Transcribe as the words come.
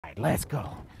right, let's go.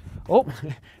 Oh,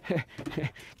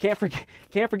 can't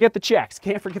forget the checks.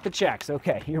 Can't forget the checks.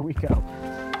 Okay, here we go.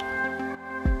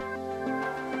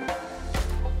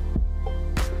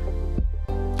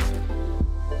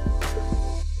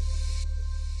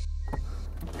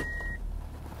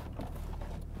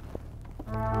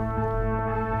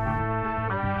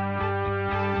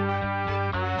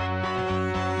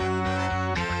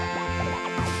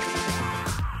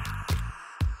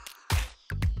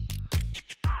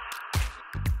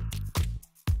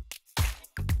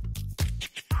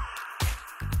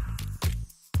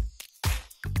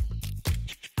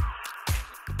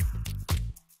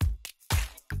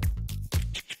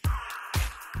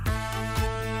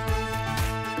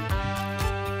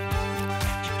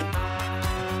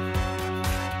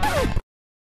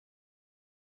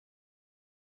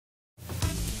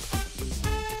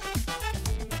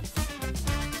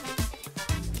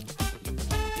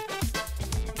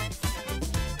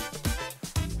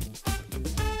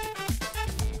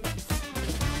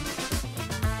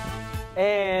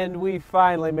 And we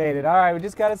finally made it. All right, we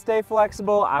just got to stay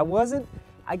flexible.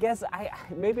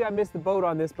 Maybe I missed the boat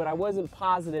on this, but I wasn't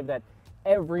positive that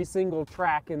every single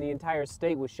track in the entire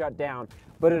state was shut down.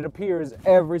 But it appears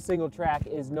every single track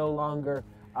is no longer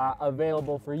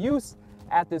available for use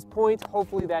at this point.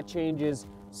 Hopefully that changes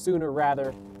sooner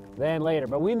rather than later.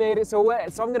 But we made it, so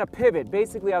I'm gonna pivot.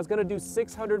 Basically, I was gonna do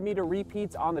 600-meter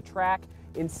repeats on the track.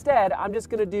 Instead, I'm just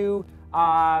gonna do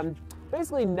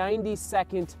basically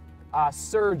 90-second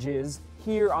surges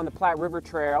here on the Platte River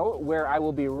Trail, where I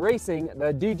will be racing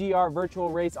the DGR virtual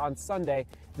race on Sunday.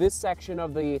 This section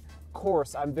of the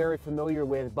course I'm very familiar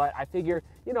with, but I figure,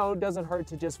 you know, it doesn't hurt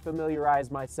to just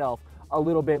familiarize myself a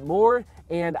little bit more.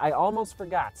 And I almost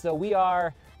forgot. So we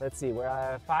are, let's see,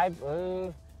 we're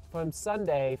from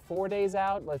Sunday, 4 days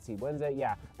out. Let's see, Wednesday,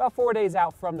 yeah, about 4 days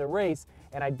out from the race.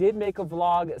 And I did make a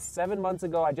vlog 7 months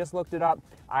ago. I just looked it up.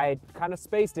 I kind of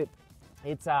spaced it.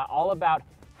 It's all about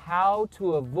how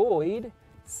to avoid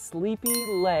sleepy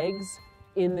legs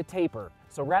in the taper.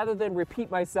 So rather than repeat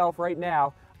myself right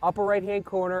now, upper right hand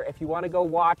corner, if you want to go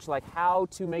watch like how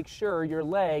to make sure your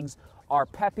legs are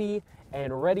peppy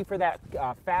and ready for that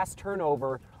fast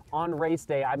turnover on race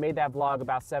day. I made that vlog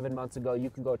about 7 months ago. You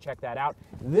can go check that out.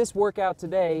 This workout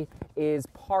today is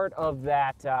part of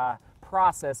that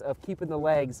process of keeping the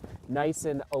legs nice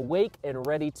and awake and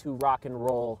ready to rock and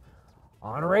roll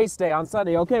on race day on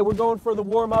Sunday. Okay, we're going for the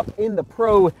warm-up in the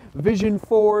Pro Vision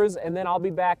 4s, and then I'll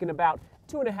be back in about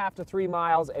 2.5 to 3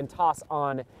 miles and toss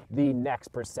on the next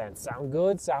percent. Sound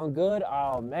good? Sound good?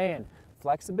 Oh man,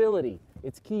 flexibility,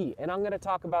 it's key. And I'm gonna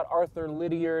talk about Arthur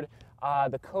Lydiard,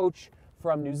 the coach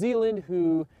from New Zealand,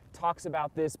 who talks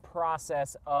about this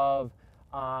process of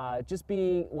just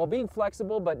being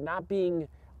flexible, but not being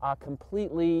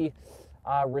completely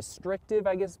restrictive,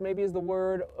 I guess maybe is the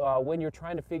word, when you're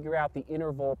trying to figure out the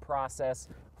interval process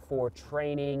for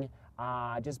training.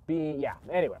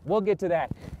 Anyway, we'll get to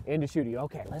that in the studio.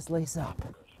 Okay, let's lace up.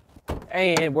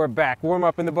 And we're back. Warm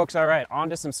up in the books. All right, on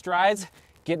to some strides.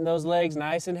 Getting those legs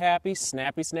nice and happy.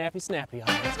 Snappy, snappy, snappy.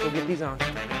 All right, let's go get these on.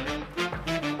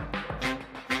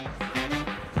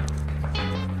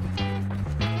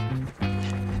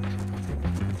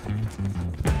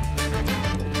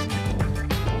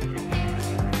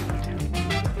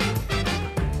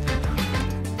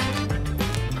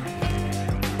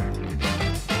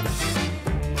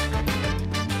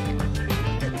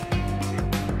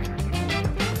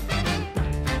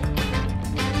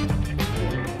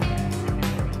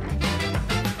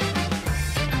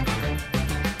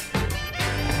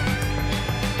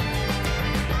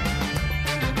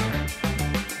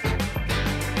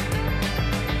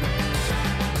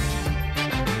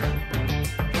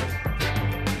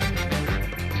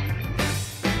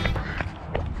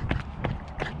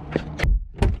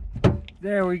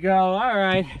 There we go. All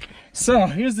right. So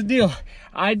here's the deal.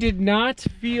 I did not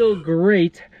feel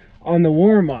great on the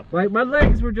warm-up. Like my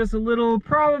legs were just a little,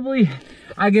 probably,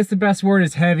 I guess the best word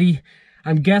is heavy.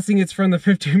 I'm guessing it's from the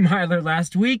 50-miler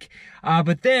last week.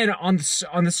 But then on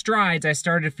the strides, I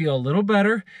started to feel a little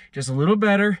better, just a little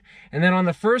better. And then on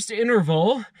the first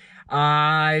interval,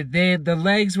 the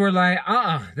legs were like,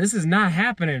 this is not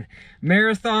happening.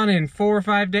 Marathon in 4 or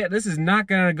 5 days, this is not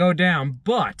gonna go down.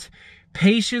 But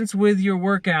patience with your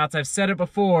workouts. I've said it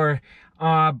before.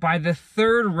 By the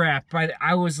third rep,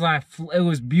 it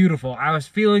was beautiful. I was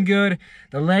feeling good.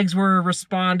 The legs were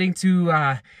responding to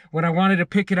when I wanted to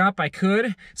pick it up, I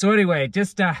could. So anyway,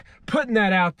 just putting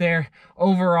that out there.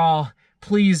 Overall,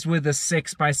 pleased with the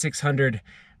 6x600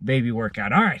 baby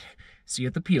workout. All right, see you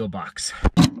at the P.O. box.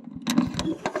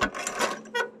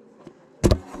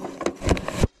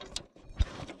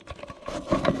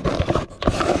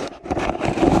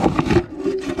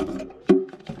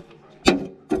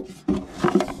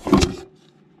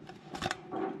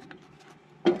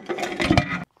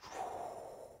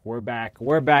 We're back.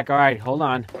 We're back. All right, hold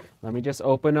on. Let me just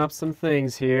open up some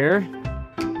things here.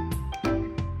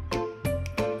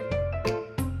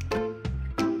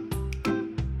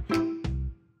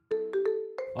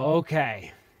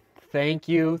 Okay. Thank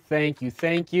you, thank you,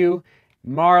 thank you.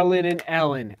 Marlon and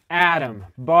Ellen, Adam,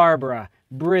 Barbara,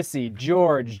 Brissy,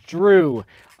 George, Drew,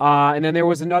 and then there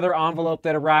was another envelope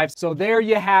that arrived. So there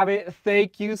you have it.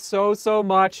 Thank you so, so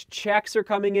much. Checks are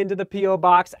coming into the P.O.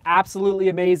 box. Absolutely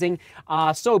amazing.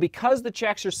 So because the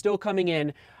checks are still coming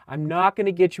in, I'm not going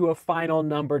to get you a final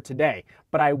number today,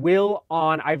 but I will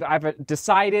I've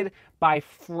decided by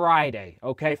Friday,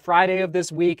 okay? Friday of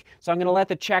this week. So I'm going to let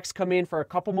the checks come in for a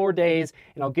couple more days,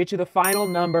 and I'll get you the final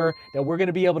number that we're going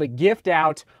to be able to gift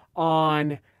out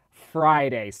on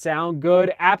Friday. Sound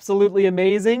good? Absolutely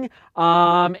amazing.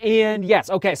 And yes,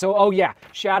 okay, so oh yeah,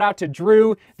 shout out to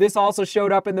Drew. This also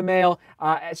showed up in the mail.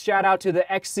 Shout out to the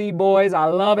XC boys. I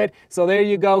love it. So there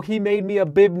you go. He made me a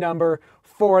bib number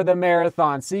for the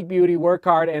marathon. Seek beauty, work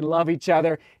hard, and love each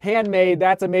other. Handmade.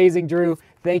 That's amazing, Drew.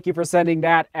 Thank you for sending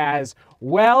that as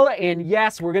well. And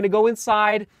yes, we're going to go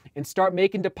inside and start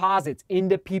making deposits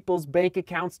into people's bank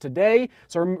accounts today.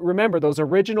 So remember, those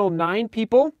original 9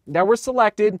 people that were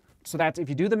selected, so that's, if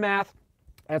you do the math,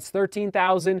 that's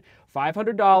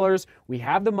 $13,500. We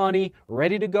have the money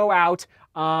ready to go out,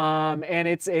 and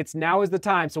it's now is the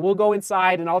time. So we'll go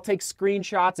inside and I'll take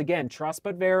screenshots, again, trust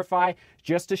but verify,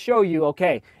 just to show you,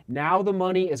 okay, now the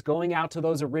money is going out to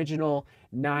those original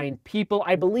 9 people.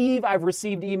 I believe I've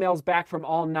received emails back from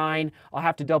all 9. I'll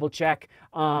have to double check,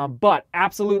 but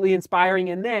absolutely inspiring.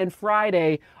 And then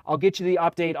Friday, I'll get you the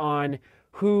update on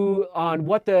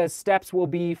what the steps will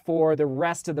be for the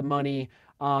rest of the money,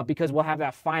 because we'll have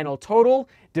that final total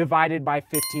divided by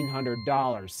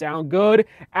 $1,500. Sound good?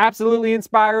 Absolutely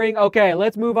inspiring. Okay,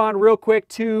 let's move on real quick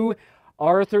to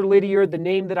Arthur Lydiard, the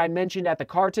name that I mentioned at the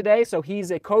car today. So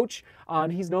he's a coach.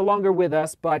 He's no longer with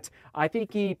us, but I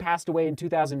think he passed away in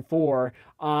 2004.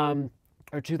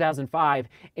 Or 2005,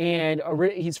 and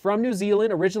he's from New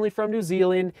Zealand, originally from New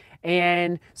Zealand,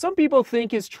 and some people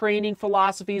think his training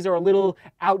philosophies are a little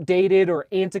outdated or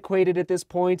antiquated at this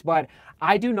point, but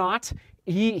I do not.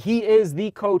 He is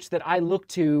the coach that I look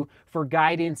to for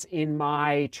guidance in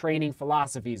my training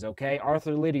philosophies, okay?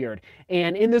 Arthur Lydiard.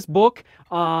 And in this book,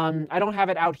 I don't have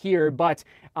it out here, but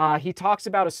he talks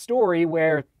about a story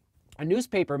where a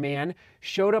newspaper man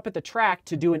showed up at the track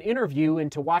to do an interview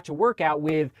and to watch a workout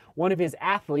with one of his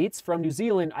athletes from New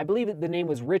Zealand. I believe the name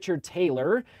was Richard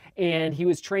Taylor, and he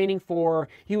was training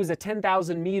he was a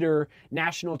 10,000 meter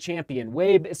national champion.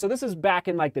 So this is back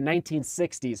in like the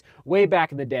 1960s, way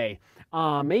back in the day.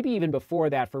 Maybe even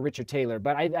before that for Richard Taylor,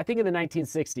 but I think in the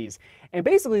 1960s. And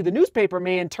basically the newspaper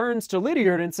man turns to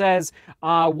Lydiard and says,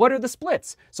 what are the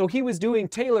splits? So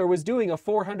Taylor was doing a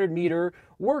 400 meter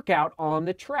workout on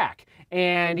the track.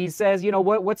 And he says, you know,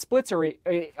 what splits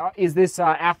is this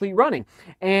athlete running?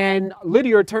 And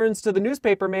Lydiard turns to the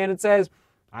newspaper man and says,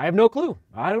 I have no clue.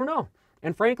 I don't know.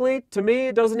 And frankly, to me,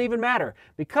 it doesn't even matter,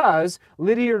 because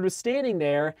Lydiard was standing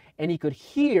there and he could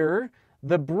hear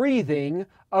the breathing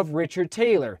of Richard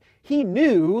Taylor. He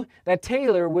knew that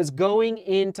Taylor was going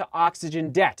into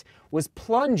oxygen debt, was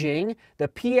plunging the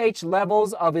pH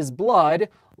levels of his blood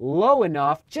low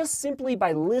enough just simply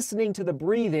by listening to the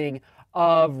breathing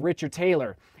of Richard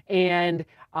Taylor. And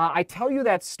I tell you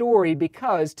that story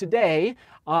because today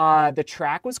the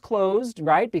track was closed,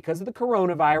 right, because of the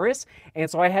coronavirus,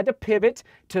 and so I had to pivot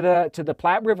to the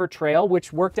Platte River Trail,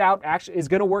 which is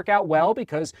going to work out well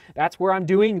because that's where I'm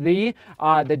doing the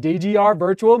DGR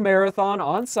virtual marathon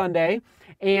on Sunday.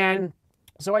 And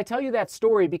so I tell you that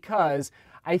story because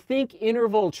I think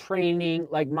interval training,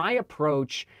 like my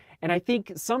approach, and I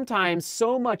think sometimes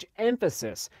so much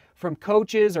emphasis from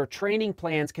coaches or training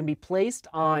plans can be placed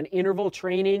on interval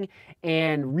training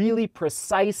and really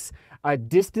precise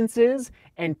distances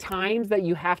and times that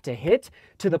you have to hit,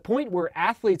 to the point where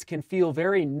athletes can feel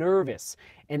very nervous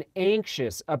and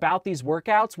anxious about these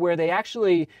workouts, where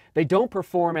they don't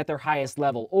perform at their highest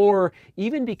level, or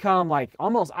even become like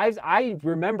almost, I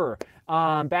remember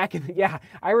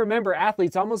I remember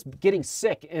athletes almost getting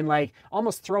sick and like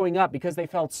almost throwing up because they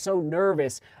felt so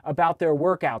nervous about their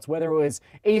workouts, whether it was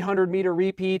 800 meter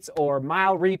repeats or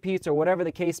mile repeats or whatever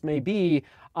the case may be.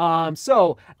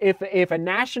 So if a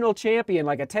national champion,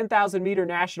 like a 10,000 meter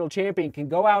national champion, can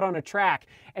go out on a track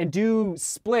and do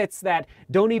splits that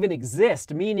don't even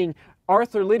exist, meaning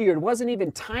Arthur Lydiard wasn't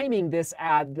even timing this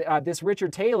this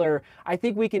Richard Taylor. I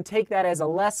think we can take that as a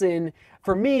lesson.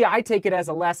 For me, I take it as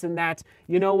a lesson that,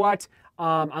 you know what,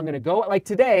 I'm going to go, like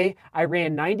today, I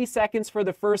ran 90 seconds for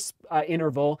the first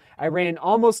interval. I ran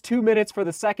almost 2 minutes for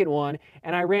the second one,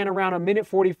 and I ran around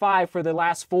 1:45 for the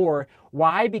last 4.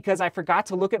 Why? Because I forgot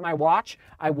to look at my watch.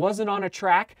 I wasn't on a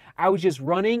track. I was just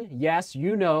running, yes,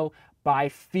 you know, by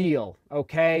feel,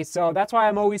 okay? So that's why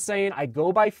I'm always saying I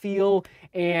go by feel,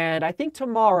 and I think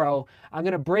tomorrow I'm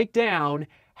going to break down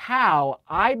how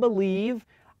I believe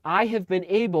I have been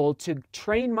able to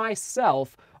train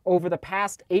myself over the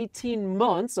past 18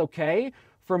 months, okay,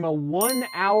 from a 1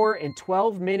 hour and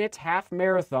 12 minute half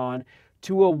marathon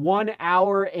to a 1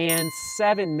 hour and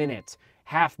 7 minute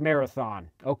half marathon,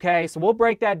 okay? So we'll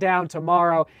break that down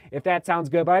tomorrow if that sounds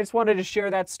good. But I just wanted to share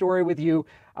that story with you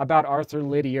about Arthur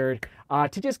Lydiard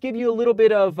to just give you a little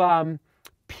bit of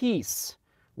peace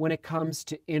when it comes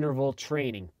to interval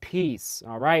training. Peace,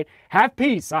 all right? Have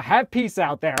peace. Have peace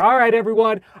out there. All right,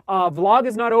 everyone. Vlog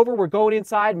is not over. We're going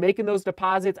inside, making those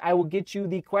deposits. I will get you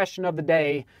the question of the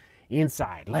day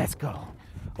inside. Let's go.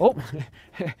 Oh,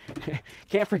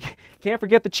 can't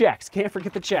forget the checks. Can't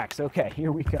forget the checks. Okay,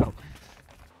 here we go.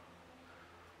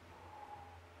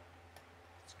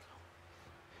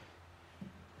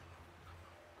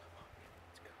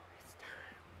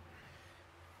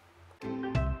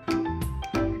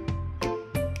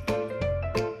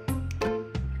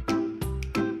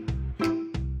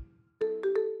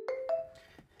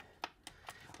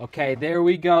 Okay, there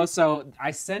we go. So I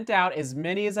sent out as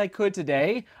many as I could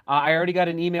today. I already got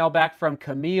an email back from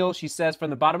Camille. She says,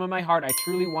 from the bottom of my heart, I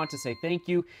truly want to say thank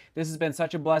you. This has been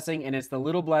such a blessing, and it's the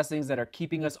little blessings that are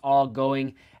keeping us all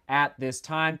going at this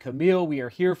time. Camille, we are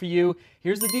here for you.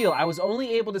 Here's the deal. I was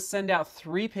only able to send out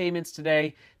 3 payments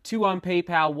today, 2 on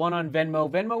PayPal, 1 on Venmo.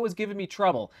 Venmo was giving me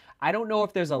trouble. I don't know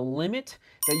if there's a limit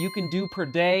that you can do per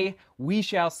day. We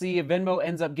shall see. If Venmo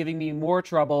ends up giving me more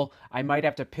trouble, I might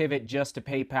have to pivot just to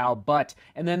PayPal.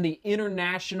 And then the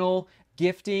international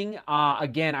gifting,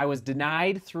 again, I was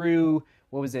denied through,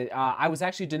 what was it? I was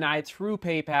actually denied through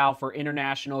PayPal for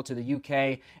international to the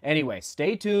UK. Anyway,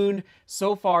 stay tuned.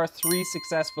 So far, 3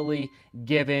 successfully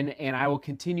given, and I will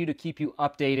continue to keep you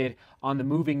updated on the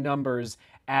moving numbers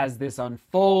as this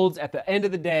unfolds. At the end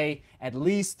of the day, at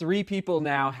least 3 people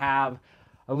now have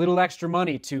a little extra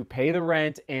money to pay the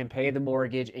rent and pay the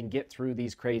mortgage and get through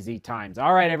these crazy times.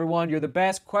 All right, everyone, you're the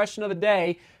best. Question of the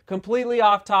day, completely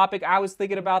off topic. I was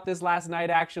thinking about this last night,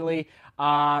 actually.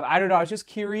 I don't know, I was just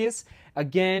curious.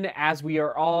 Again, as we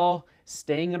are all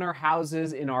staying in our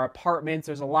houses, in our apartments,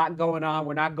 there's a lot going on.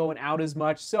 We're not going out as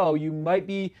much, so you might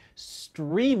be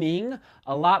streaming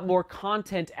a lot more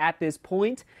content at this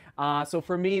point. So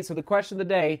for me, so the question of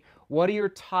the day, what are your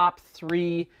top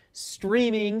 3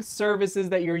 streaming services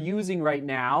that you're using right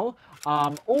now?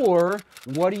 Or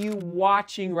what are you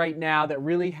watching right now that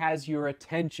really has your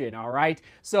attention, all right?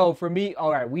 So for me,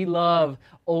 all right, we love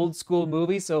old school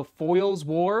movies. So Foyle's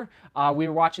War, we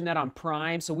were watching that on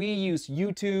Prime. So we use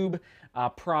YouTube,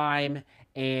 Prime,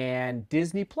 and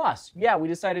Disney Plus. Yeah, we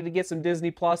decided to get some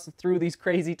Disney Plus through these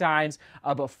crazy times.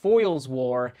 But Foyle's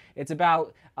War, it's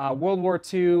about World War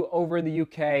II over in the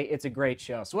UK. It's a great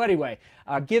show. So anyway,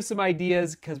 give some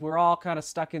ideas, because we're all kind of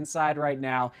stuck inside right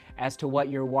now as to what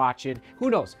you're watching. Who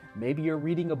knows? Maybe you're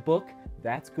reading a book.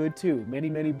 That's good too. Many,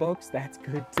 many books. That's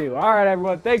good too. All right,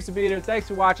 everyone. Thanks for being here. Thanks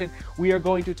for watching. We are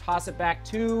going to toss it back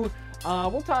to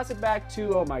we'll toss it back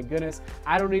to, oh my goodness,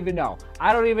 I don't even know.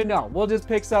 We'll just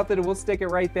pick something and we'll stick it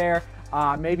right there.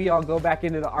 Maybe I'll go back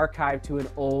into the archive to an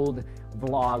old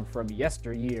vlog from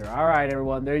yesteryear. All right,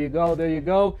 everyone, there you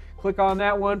go. Click on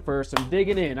that one for some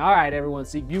digging in. All right, everyone,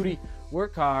 seek beauty,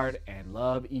 work hard, and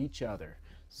love each other.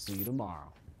 See you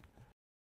tomorrow.